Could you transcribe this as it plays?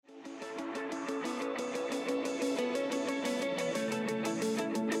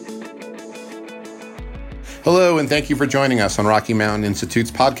Hello, and thank you for joining us on Rocky Mountain Institute's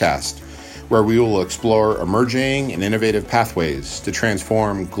podcast, where we will explore emerging and innovative pathways to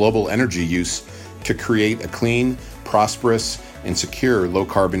transform global energy use to create a clean, prosperous, and secure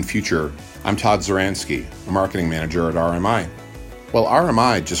low-carbon future. I'm Todd Zaransky, a marketing manager at RMI. Well,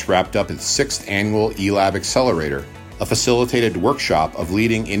 RMI just wrapped up its 6th annual eLab Accelerator, a facilitated workshop of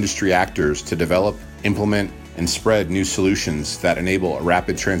leading industry actors to develop, implement, and spread new solutions that enable a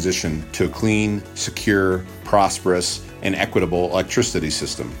rapid transition to a clean, secure, prosperous, and equitable electricity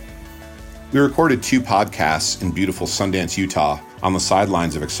system. We recorded 2 podcasts in beautiful Sundance, Utah, on the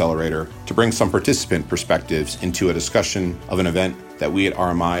sidelines of Accelerator to bring some participant perspectives into a discussion of an event that we at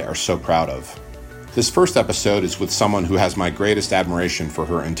RMI are so proud of. This first episode is with someone who has my greatest admiration for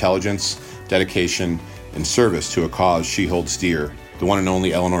her intelligence, dedication, and service to a cause she holds dear, the one and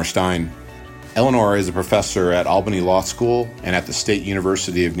only Eleanor Stein. Eleanor is a professor at Albany Law School and at the State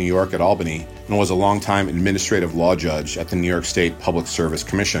University of New York at Albany, and was a longtime administrative law judge at the New York State Public Service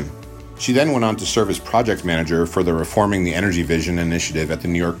Commission. She then went on to serve as project manager for the Reforming the Energy Vision initiative at the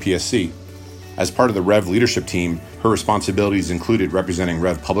New York PSC. As part of the REV leadership team, her responsibilities included representing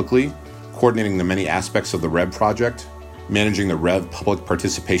REV publicly, coordinating the many aspects of the REV project, managing the REV public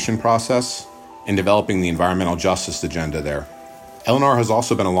participation process, and developing the environmental justice agenda there. Eleanor has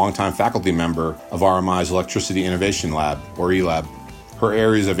also been a longtime faculty member of RMI's Electricity Innovation Lab, or eLab. Her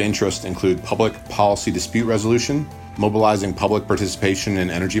areas of interest include public policy dispute resolution, mobilizing public participation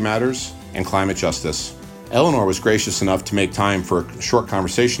in energy matters, and climate justice. Eleanor was gracious enough to make time for a short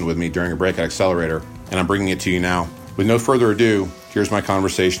conversation with me during a break at Accelerator, and I'm bringing it to you now. With no further ado, here's my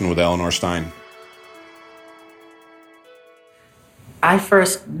conversation with Eleanor Stein. I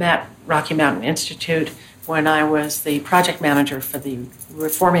first met Rocky Mountain Institute when I was the project manager for the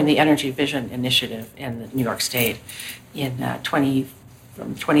Reforming the Energy Vision initiative in New York State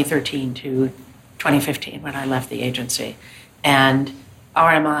from 2013 to 2015 when I left the agency. And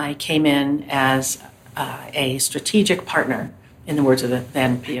RMI came in as a strategic partner, in the words of the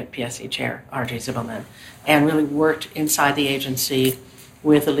then PSC chair, R.J. Zibelman, and really worked inside the agency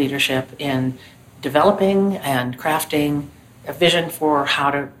with the leadership in developing and crafting a vision for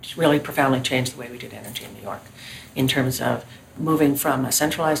how to really profoundly change the way we did energy in New York in terms of moving from a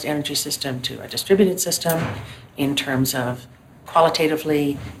centralized energy system to a distributed system, in terms of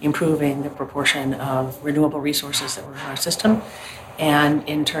qualitatively improving the proportion of renewable resources that were in our system, and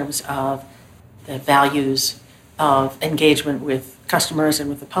in terms of the values of engagement with customers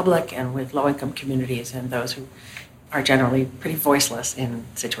and with the public and with low-income communities and those who are generally pretty voiceless in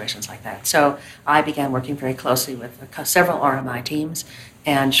situations like that. So I began working very closely with several RMI teams,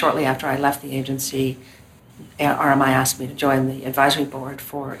 and shortly after I left the agency, RMI asked me to join the advisory board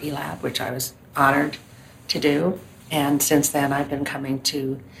for eLab, which I was honored to do. And since then, I've been coming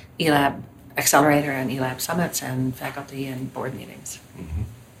to eLab Accelerator and eLab Summits and faculty and board meetings. Mm-hmm.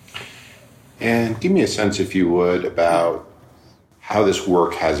 And give me a sense, if you would, about how this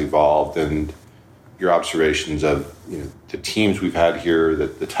work has evolved and your observations of the teams we've had here,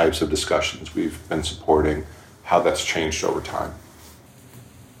 the types of discussions we've been supporting, how that's changed over time.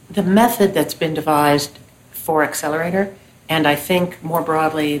 The method that's been devised for Accelerator, and I think more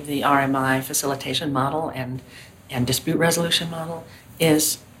broadly the RMI facilitation model and dispute resolution model,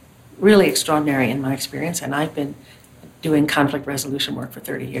 is really extraordinary in my experience. And I've been doing conflict resolution work for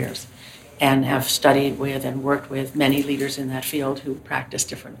 30 years and have studied with and worked with many leaders in that field who practice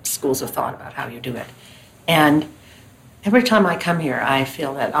different schools of thought about how you do it. And every time I come here, I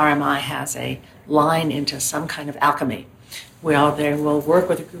feel that RMI has a line into some kind of alchemy where they will work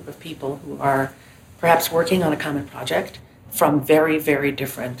with a group of people who are perhaps working on a common project from very, very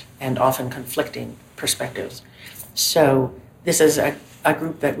different and often conflicting perspectives. So this is a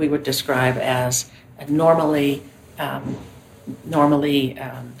group that we would describe as normally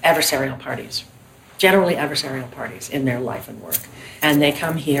adversarial parties, generally adversarial parties in their life and work. And they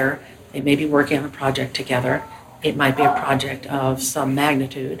come here, they may be working on a project together. It might be a project of some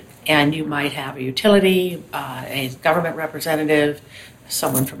magnitude, and you might have a utility, a government representative,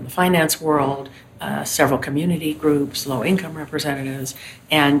 someone from the finance world, several community groups, low-income representatives,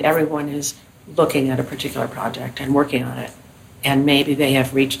 and everyone is looking at a particular project and working on it. And maybe they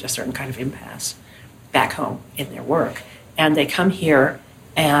have reached a certain kind of impasse back home in their work. And they come here,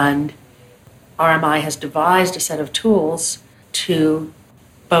 and RMI has devised a set of tools to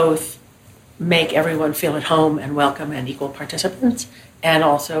both make everyone feel at home and welcome and equal participants, and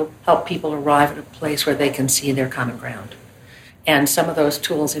also help people arrive at a place where they can see their common ground. And some of those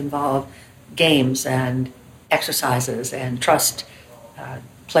tools involve games and exercises and trust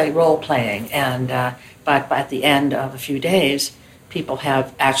role playing, and but at the end of a few days, people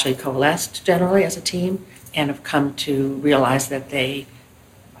have actually coalesced generally as a team and have come to realize that they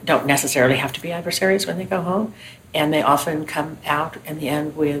don't necessarily have to be adversaries when they go home, and they often come out in the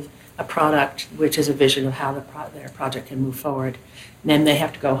end with a product which is a vision of how their project can move forward. And then they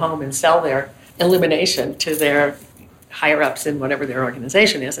have to go home and sell their illumination to their higher-ups in whatever their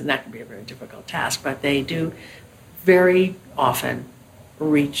organization is, and that can be a very difficult task. But they do very often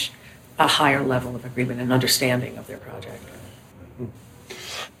reach a higher level of agreement and understanding of their project.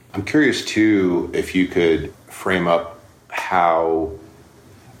 I'm curious, too, if you could frame up how...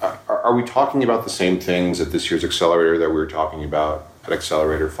 Are we talking about the same things at this year's Accelerator that we were talking about at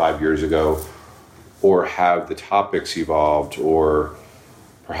Accelerator 5 years ago? Or have the topics evolved, or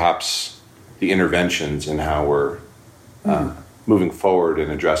perhaps the interventions in how we're moving forward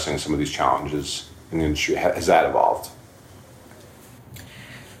and addressing some of these challenges in the industry? Has that evolved?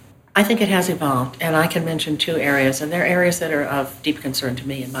 I think it has evolved, and I can mention two areas, and they're areas that are of deep concern to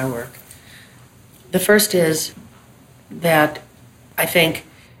me in my work. The first is that I think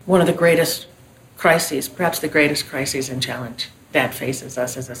one of the greatest crises, perhaps the greatest crisis and challenge that faces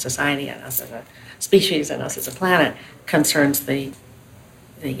us as a society and us as a species and us as a planet concerns the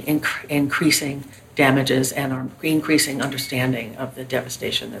increasing damages and our increasing understanding of the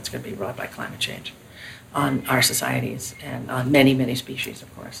devastation that's going to be wrought by climate change on our societies and on many, many species,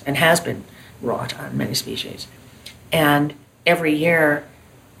 of course, and has been wrought on many species. And every year,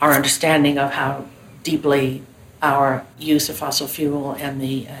 our understanding of how deeply our use of fossil fuel and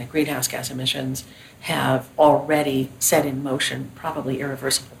the greenhouse gas emissions have already set in motion probably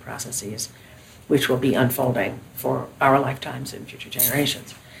irreversible processes which will be unfolding for our lifetimes and future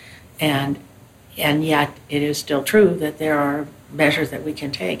generations. And yet it is still true that there are measures that we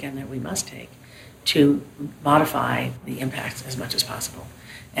can take and that we must take to modify the impacts as much as possible,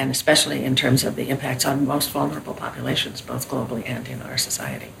 and especially in terms of the impacts on most vulnerable populations, both globally and in our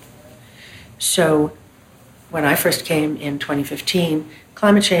society. So when I first came in 2015,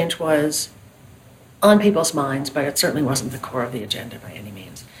 climate change was on people's minds, but it certainly wasn't the core of the agenda by any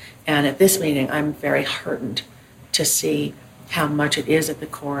means. And at this meeting, I'm very heartened to see how much it is at the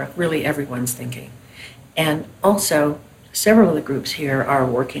core of really everyone's thinking. And also, several of the groups here are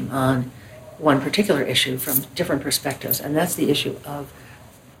working on one particular issue from different perspectives, and that's the issue of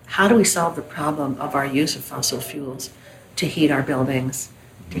how do we solve the problem of our use of fossil fuels to heat our buildings,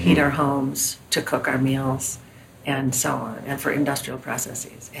 to heat our homes, to cook our meals, and so on, and for industrial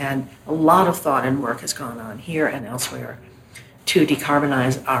processes. And a lot of thought and work has gone on here and elsewhere to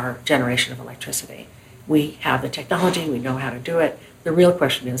decarbonize our generation of electricity. We have the technology, we know how to do it. The real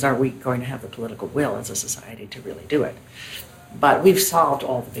question is, are we going to have the political will as a society to really do it? But we've solved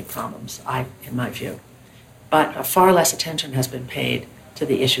all the big problems, in my view. But far less attention has been paid to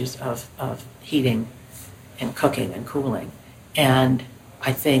the issues of heating and cooking and cooling. And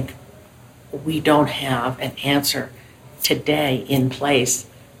I think we don't have an answer today in place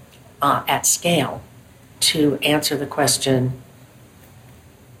at scale to answer the question,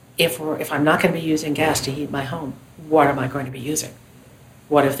 if I'm not going to be using gas to heat my home, what am I going to be using?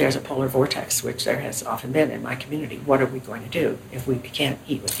 What if there's a polar vortex, which there has often been in my community? What are we going to do if we can't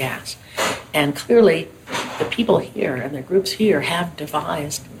heat with gas? And clearly, the people here and the groups here have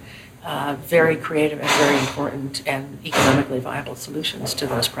devised very creative and very important and economically viable solutions to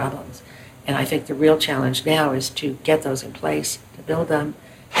those problems. And I think the real challenge now is to get those in place, to build them,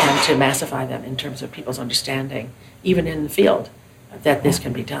 and to massify them in terms of people's understanding, even in the field, that this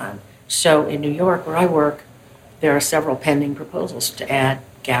can be done. So in New York, where I work, there are several pending proposals to add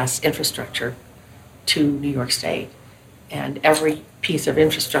gas infrastructure to New York State. And every piece of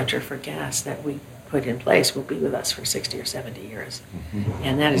infrastructure for gas that we put in place will be with us for 60 or 70 years.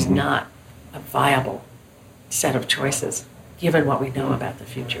 And that is not a viable set of choices, given what we know about the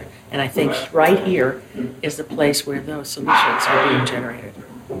future. And I think right here is the place where those solutions are being generated.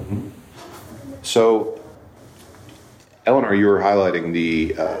 So, Eleanor, you were highlighting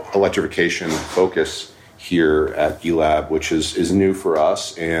the electrification focus here at eLab, which is new for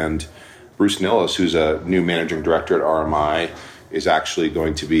us. And Bruce Nilles, who's a new managing director at RMI, is actually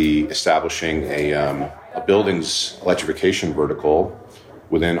going to be establishing a buildings electrification vertical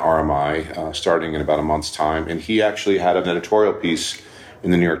within RMI starting in about a month's time. And he actually had an editorial piece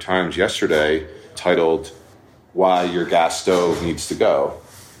in the New York Times yesterday titled, "Why Your Gas Stove Needs to Go."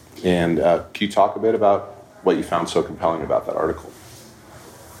 And can you talk a bit about what you found so compelling about that article?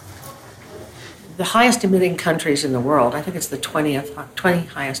 The highest emitting countries in the world, I think it's the 20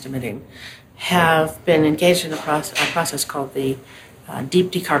 highest emitting, have been engaged in a process called the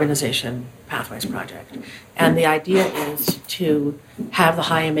Deep Decarbonization Pathways Project. And the idea is to have the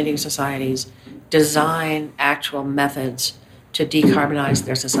high emitting societies design actual methods to decarbonize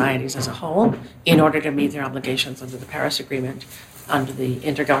their societies as a whole in order to meet their obligations under the Paris Agreement, under the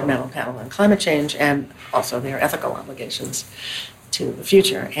Intergovernmental Panel on Climate Change, and also their ethical obligations to the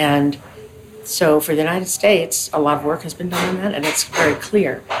future. And so for the United States, a lot of work has been done on that, and it's very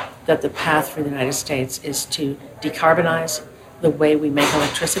clear that the path for the United States is to decarbonize the way we make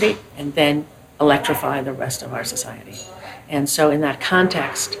electricity and then electrify the rest of our society. And so in that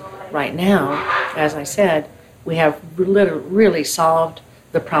context, right now, as I said, we have really solved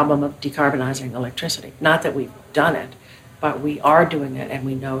the problem of decarbonizing electricity. Not that we've done it, but we are doing it and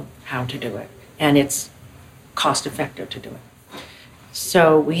we know how to do it. And it's cost effective to do it.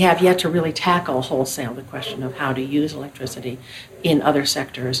 So we have yet to really tackle wholesale the question of how to use electricity in other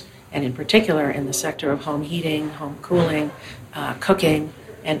sectors, and in particular in the sector of home heating, home cooling, cooking,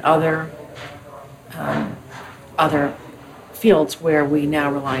 and other fields where we now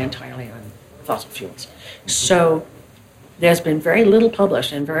rely entirely on fossil fuels. So there's been very little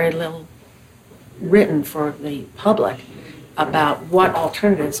published and very little written for the public about what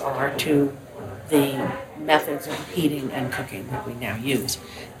alternatives are to the methods of heating and cooking that we now use.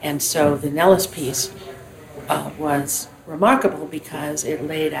 And so the Nellis piece was remarkable because it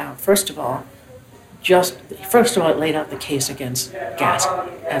laid out, first of all, it laid out the case against gas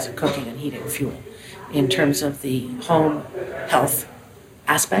as a cooking and heating fuel in terms of the home health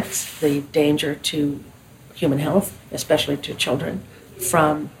aspects, the danger to human health, especially to children,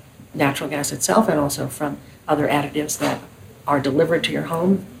 from natural gas itself and also from other additives that are delivered to your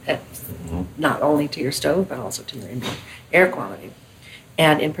home, not only to your stove, but also to your indoor air quality.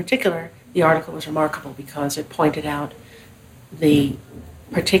 And in particular, the article was remarkable because it pointed out the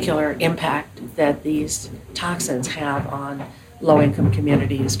particular impact that these toxins have on low-income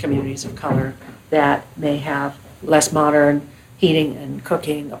communities, communities of color that may have less modern heating and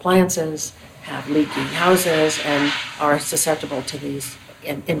cooking appliances, have leaky houses, and are susceptible to these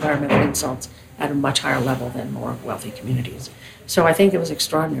environmental insults at a much higher level than more wealthy communities. So I think it was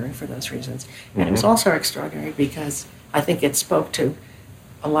extraordinary for those reasons. And it was also extraordinary because I think it spoke to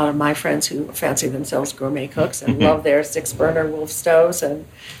a lot of my friends who fancy themselves gourmet cooks and love their 6-burner Wolf stoves, and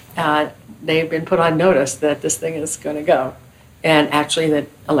they've been put on notice that this thing is going to go. And actually that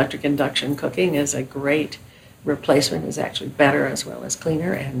electric induction cooking is a great replacement, is actually better as well as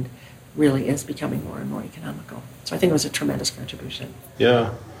cleaner, and really is becoming more and more economical. So I think it was a tremendous contribution.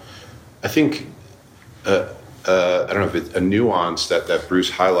 Yeah. I think, I don't know if it's a nuance that Bruce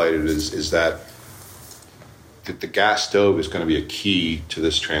highlighted is that the gas stove is going to be a key to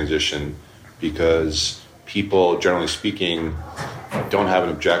this transition because people, generally speaking, don't have an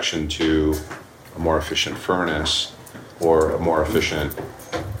objection to a more efficient furnace or a more efficient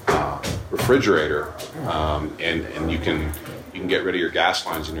refrigerator, and you can get rid of your gas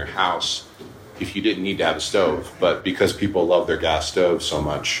lines in your house if you didn't need to have a stove. But because people love their gas stove so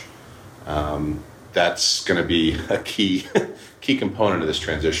much, that's going to be a key component of this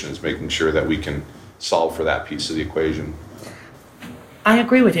transition, is making sure that we can solve for that piece of the equation. I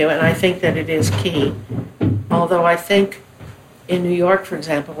agree with you, and I think that it is key. Although I think in New York, for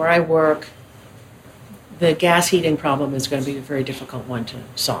example, where I work, the gas heating problem is going to be a very difficult one to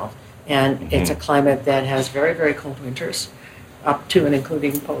solve. And it's a climate that has very, very cold winters, up to and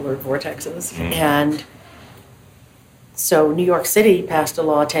including polar vortexes. And so New York City passed a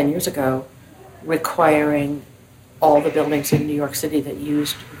law 10 years ago requiring all the buildings in New York City that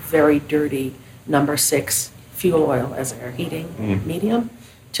used very dirty number 6 fuel oil as their heating medium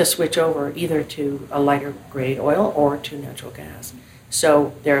to switch over either to a lighter grade oil or to natural gas.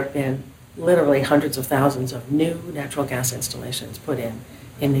 So there have been literally hundreds of thousands of new natural gas installations put in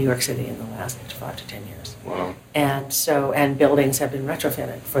New York City in the last 5 to 10 years. Wow. And buildings have been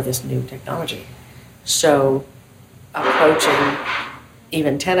retrofitted for this new technology. So approaching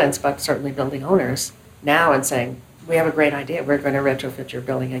even tenants, but certainly building owners now and saying, we have a great idea, we're going to retrofit your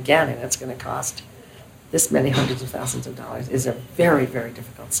building again and it's going to cost this many hundreds of thousands of dollars, is a very, very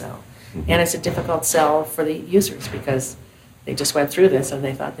difficult sell. And it's a difficult sell for the users because they just went through this and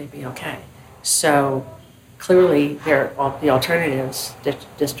they thought they'd be okay. So clearly the alternatives,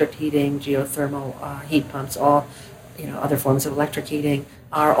 district heating, geothermal heat pumps, all other forms of electric heating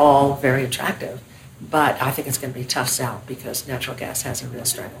are all very attractive. But I think it's going to be a tough sell because natural gas has a real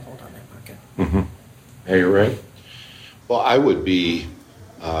stranglehold on that market. Yeah, you're right. Well, I would be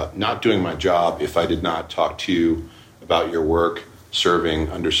not doing my job if I did not talk to you about your work serving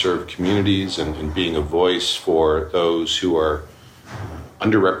underserved communities and being a voice for those who are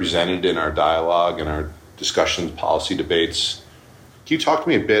underrepresented in our dialogue and our discussions, policy debates. Can you talk to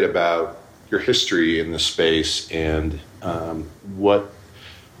me a bit about your history in this space and how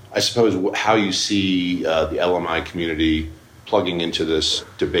you see the LMI community plugging into this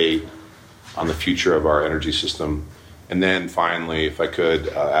debate on the future of our energy system. And then finally, if I could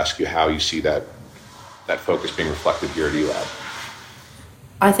ask you how you see that focus being reflected here at ELAB.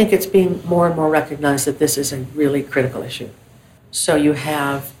 I think it's being more and more recognized that this is a really critical issue. So you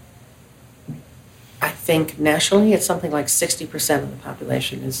have, I think nationally, it's something like 60% of the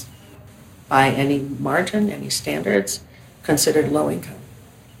population is, by any margin, any standards, considered low income.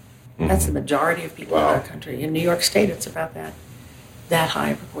 Mm-hmm. That's the majority of people in our country. In New York State, it's about that high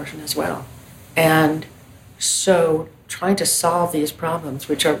a proportion as well. And so trying to solve these problems,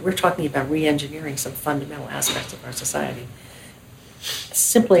 we're talking about re-engineering some fundamental aspects of our society,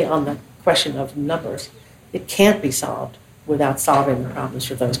 simply on the question of numbers, it can't be solved without solving the problems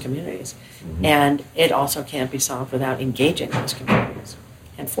for those communities. Mm-hmm. And it also can't be solved without engaging those communities.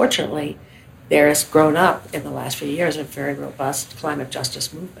 And fortunately, there has grown up in the last few years a very robust climate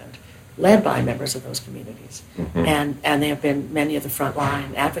justice movement led by members of those communities. Mm-hmm. And they have been many of the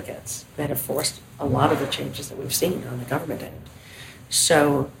frontline advocates that have forced a lot of the changes that we've seen on the government end.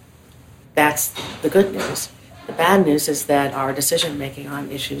 So that's the good news. The bad news is that our decision-making on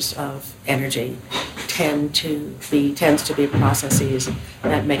issues of energy tends to be processes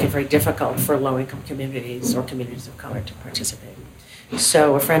that make it very difficult for low-income communities or communities of color to participate.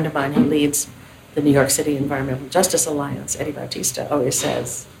 So a friend of mine who leads the New York City Environmental Justice Alliance, Eddie Bautista, always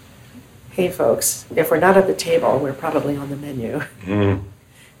says, hey folks, if we're not at the table, we're probably on the menu. Mm.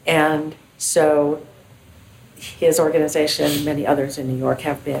 And so his organization and many others in New York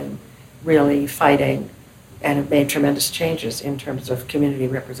have been really fighting and have made tremendous changes in terms of community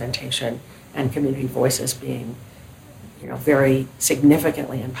representation and community voices being, very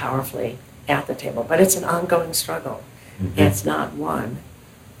significantly and powerfully at the table. But it's an ongoing struggle. Mm-hmm. It's not one.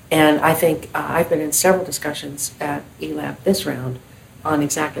 And I think I've been in several discussions at ELAB this round on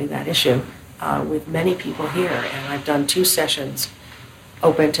exactly that issue with many people here. And I've done 2 sessions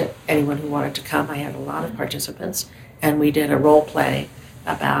open to anyone who wanted to come. I had a lot of participants, and we did a role play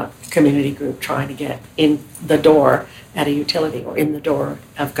about community group trying to get in the door at a utility or in the door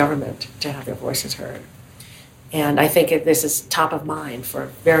of government to have their voices heard. And I think this is top of mind for a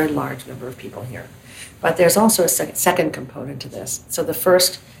very large number of people here. But there's also a second component to this. So the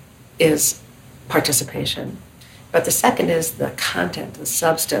first is participation, but the second is the content, the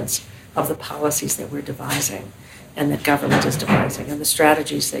substance of the policies that we're devising and that government is devising and the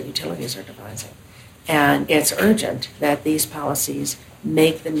strategies that utilities are devising. And it's urgent that these policies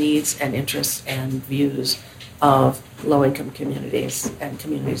make the needs and interests and views of low-income communities and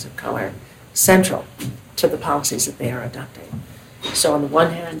communities of color central to the policies that they are adopting. So on the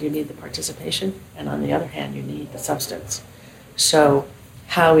one hand, you need the participation, and on the other hand, you need the substance. So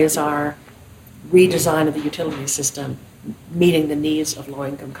how is our redesign of the utility system meeting the needs of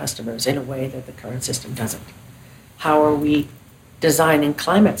low-income customers in a way that the current system doesn't? How are we designing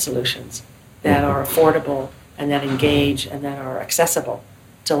climate solutions that are affordable and that engage and that are accessible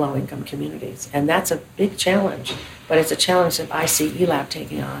to low-income communities? And that's a big challenge, but it's a challenge that I see ELAB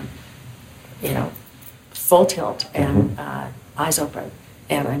taking on, full tilt and eyes open.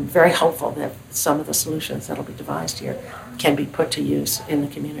 And I'm very hopeful that some of the solutions that will be devised here can be put to use in the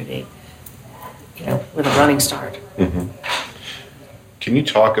community, with a running start. Mm-hmm. Can you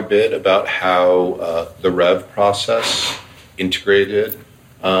talk a bit about how the REV process integrated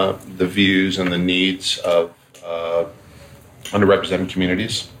the views and the needs of underrepresented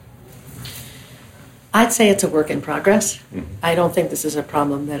communities? I'd say it's a work in progress. Mm-hmm. I don't think this is a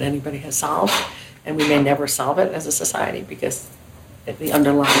problem that anybody has solved, and we may never solve it as a society because the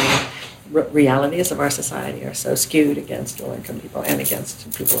underlying realities of our society are so skewed against low-income people and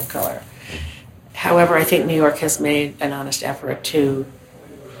against people of color. However, I think New York has made an honest effort to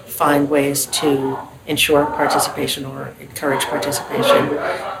find ways to ensure participation or encourage participation.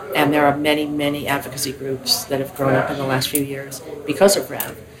 And there are many, many advocacy groups that have grown up in the last few years because of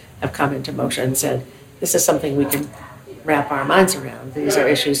REV, have come into motion and said, this is something we can wrap our minds around. These are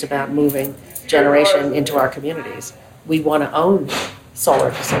issues about moving generation into our communities. We want to own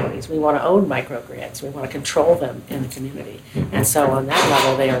solar facilities. We want to own microgrids. We want to control them in the community. And so on that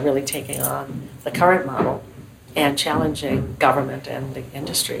level, they are really taking on the current model and challenging government and the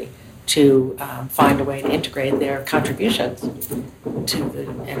industry to find a way to integrate their contributions to the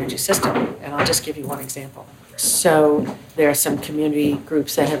energy system. And I'll just give you one example. So there are some community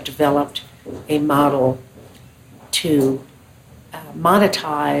groups that have developed a model to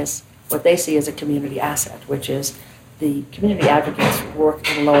monetize what they see as a community asset, which is the community advocates work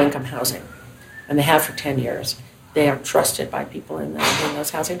in low-income housing, and they have for 10 years. They are trusted by people in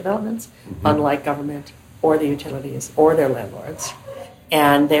those housing developments, mm-hmm. unlike government or the utilities or their landlords,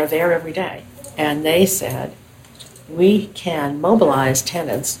 and they're there every day. And they said, we can mobilize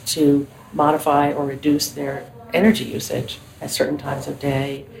tenants to modify or reduce their energy usage at certain times of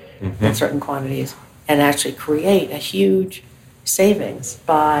day, in certain quantities, and actually create a huge savings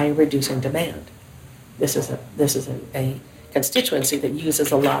by reducing demand. This is a constituency that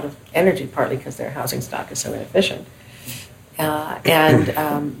uses a lot of energy, partly because their housing stock is so inefficient.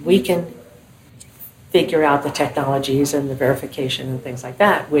 We can figure out the technologies and the verification and things like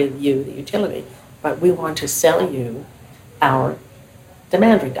that with you, the utility. But we want to sell you our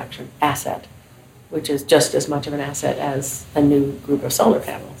demand reduction asset, which is just as much of an asset as a new group of solar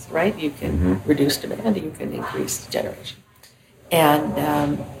panels, right? You can reduce demand, you can increase generation. And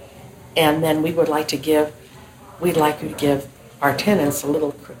then we'd like you to give our tenants a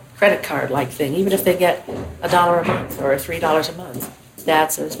little credit card-like thing, even if they get $1 a month or $3 a month.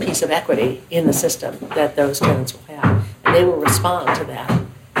 That's a piece of equity in the system that those tenants will have. And they will respond to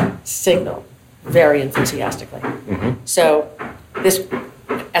that signal very enthusiastically. So this,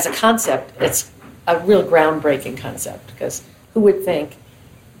 as a concept, it's a real groundbreaking concept, because who would think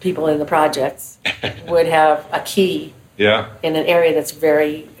people in the projects would have a key in an area that's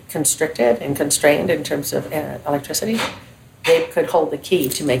very constricted and constrained in terms of electricity? They could hold the key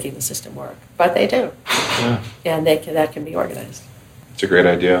to making the system work, but they do. And that can be organized. It's a great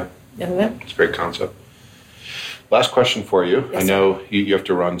idea. Isn't it? It's a great concept. Last question for you. Yes, I know you have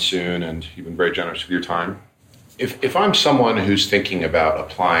to run soon, and you've been very generous with your time. If I'm someone who's thinking about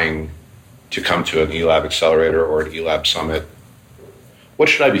applying to come to an eLab Accelerator or an eLab Summit, what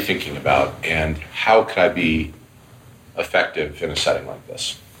should I be thinking about, and how could I be effective in a setting like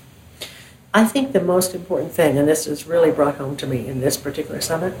this? I think the most important thing, and this is really brought home to me in this particular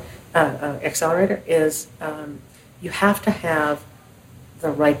summit, accelerator, is you have to have the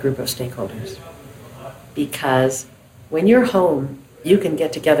right group of stakeholders. Because when you're home, you can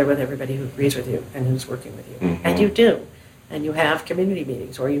get together with everybody who agrees with you and who's working with you. And you do. And you have community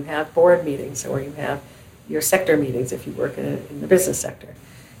meetings, or you have board meetings, or you have your sector meetings if you work in the business sector.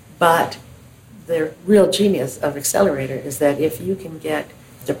 But the real genius of Accelerator is that if you can get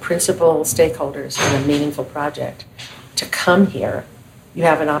the principal stakeholders in a meaningful project to come here, you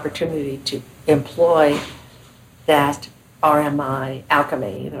have an opportunity to employ that RMI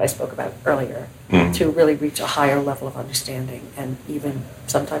alchemy that I spoke about earlier to really reach a higher level of understanding and even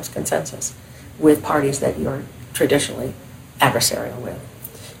sometimes consensus with parties that you're traditionally adversarial with.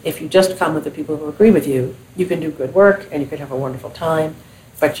 If you just come with the people who agree with you, you can do good work and you can have a wonderful time,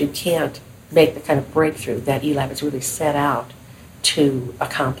 but you can't make the kind of breakthrough that eLab is really set out to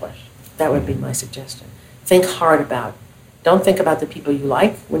accomplish. That would be my suggestion. Think hard about, don't think about the people you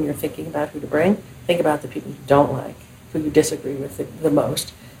like when you're thinking about who to bring. Think about the people you don't like, who you disagree with the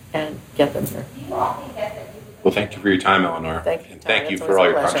most, and get them here. Well, thank you for your time, Eleanor. Thank you for all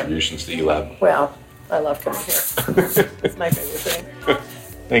your contributions to eLab. Well, I love coming here. It's my favorite thing.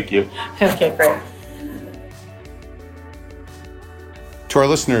 Thank you. Okay, great. To our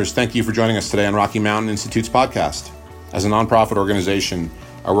listeners, thank you for joining us today on Rocky Mountain Institute's podcast. As a nonprofit organization,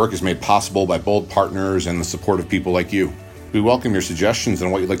 our work is made possible by bold partners and the support of people like you. We welcome your suggestions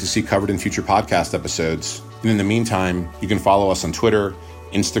on what you'd like to see covered in future podcast episodes. And in the meantime, you can follow us on Twitter,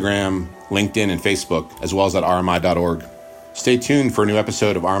 Instagram, LinkedIn, and Facebook, as well as at rmi.org. Stay tuned for a new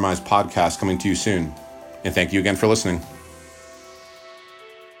episode of RMI's podcast coming to you soon. And thank you again for listening.